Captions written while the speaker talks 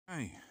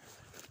Okay,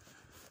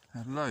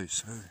 hello,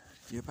 so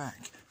you're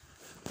back.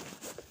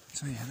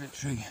 So yeah,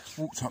 literally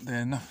walked up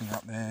there, nothing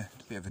up there,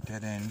 a bit of a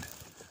dead end.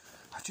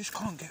 I just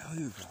can't get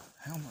over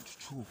how much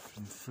chalk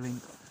and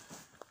flint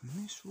and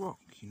this rock,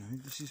 you know,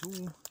 this is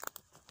all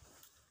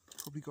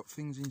probably got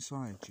things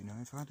inside, you know.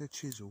 If I had a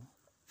chisel,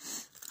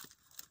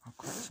 I'll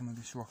crack some of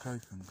this rock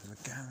open because I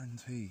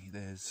guarantee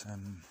there's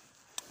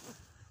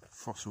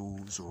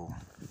fossils or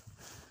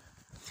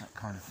that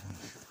kind of thing.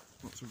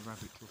 Lots of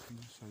rabbit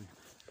droppings, so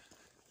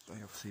they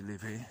obviously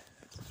live here.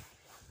 So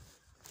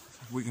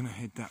we're going to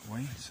head that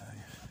way, so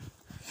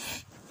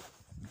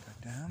we go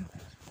down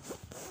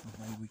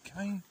the way we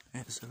came.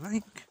 There's the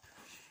lake.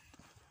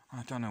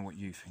 I don't know what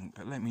you think,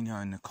 but let me know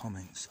in the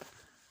comments.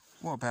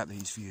 What about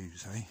these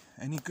views, eh?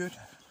 Any good?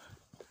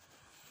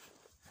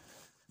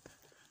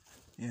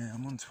 Yeah,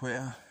 I'm on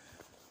Twitter.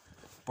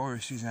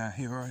 Boris is our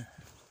hero.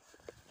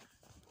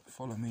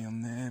 Follow me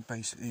on there.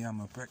 Basically,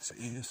 I'm a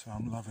Brexiteer, so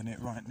I'm loving it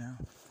right now.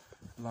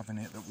 Loving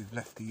it that we've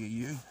left the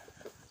EU.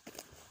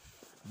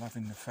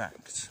 Loving the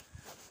facts.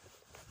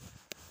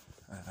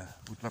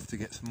 Would love to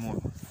get some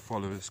more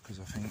followers because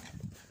I think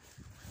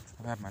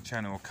I've had my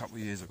channel a couple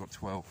of years. I've got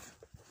 12.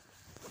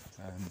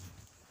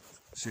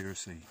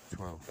 Seriously,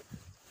 12.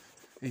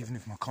 Even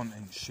if my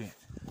content's shit,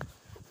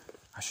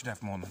 I should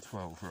have more than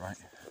 12, right?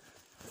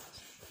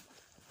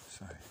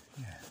 So,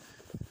 yeah.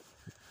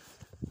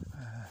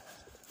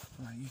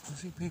 Like you can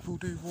see people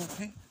do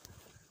walking.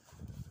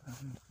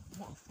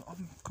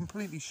 I'm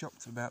completely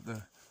shocked about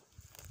the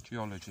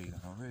geology,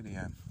 though, I really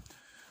am.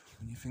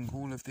 When you think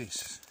all of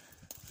this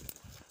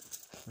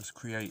was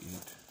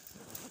created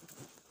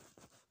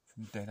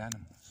from dead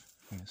animals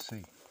in the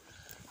sea.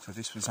 So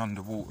this was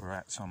underwater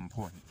at some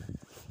point.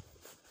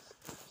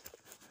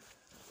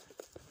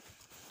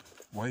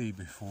 Way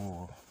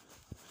before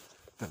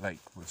the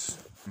lake was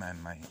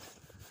man-made.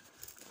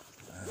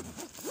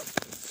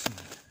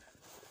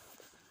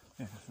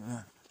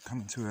 Yeah,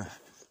 coming to a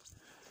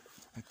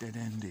dead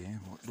end here,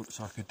 what looks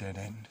like a dead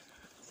end.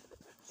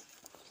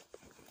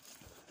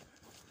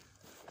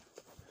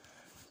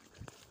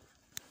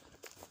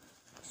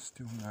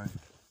 Still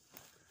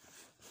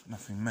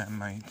nothing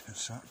man-made as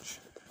such.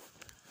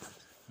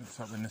 Looks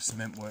like when the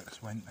cement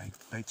works went,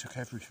 they took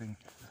everything.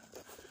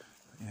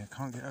 But yeah,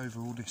 can't get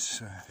over all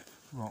this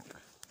rock,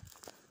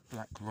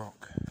 black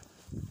rock,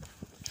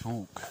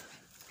 chalk.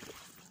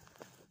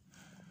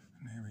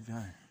 And there we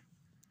go.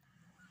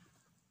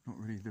 Not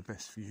really the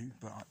best view,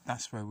 but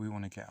that's where we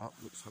want to get up.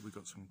 Looks like we've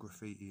got some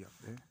graffiti up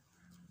there.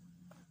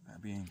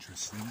 That'd be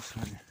interesting.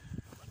 So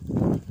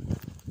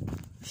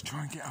let's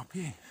try and get up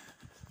here.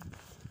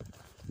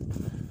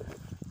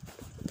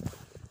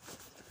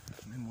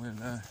 And then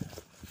we'll I'll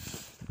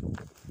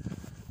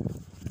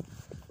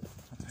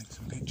take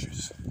some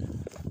pictures.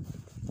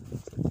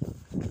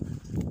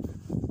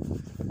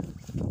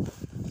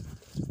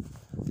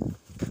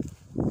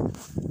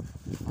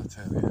 I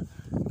tell you,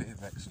 a bit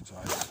of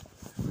exercise.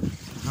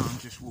 No, I'm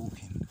just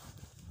walking.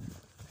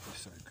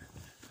 It's so good.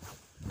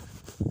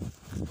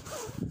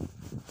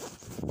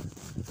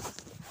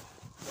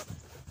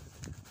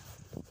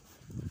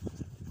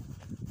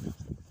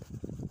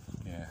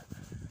 Yeah.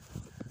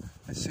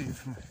 Let's see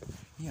if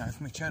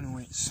my channel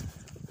hits.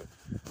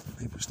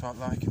 People start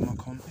liking my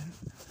content.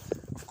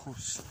 Of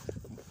course,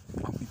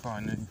 I'll be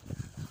buying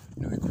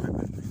new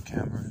equipment, new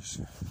cameras.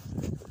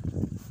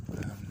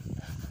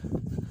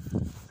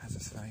 As I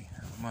say,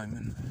 at the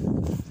moment,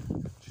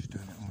 just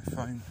doing it on my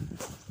phone.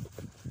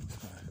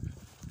 So,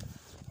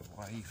 a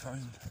Hawaii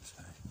phone,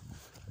 so,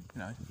 you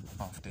know,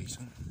 half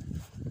decent.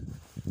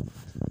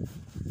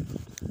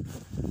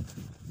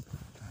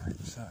 Right,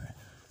 so,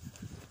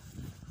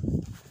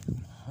 I'm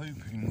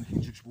hoping we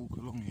can just walk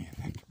along here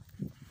then.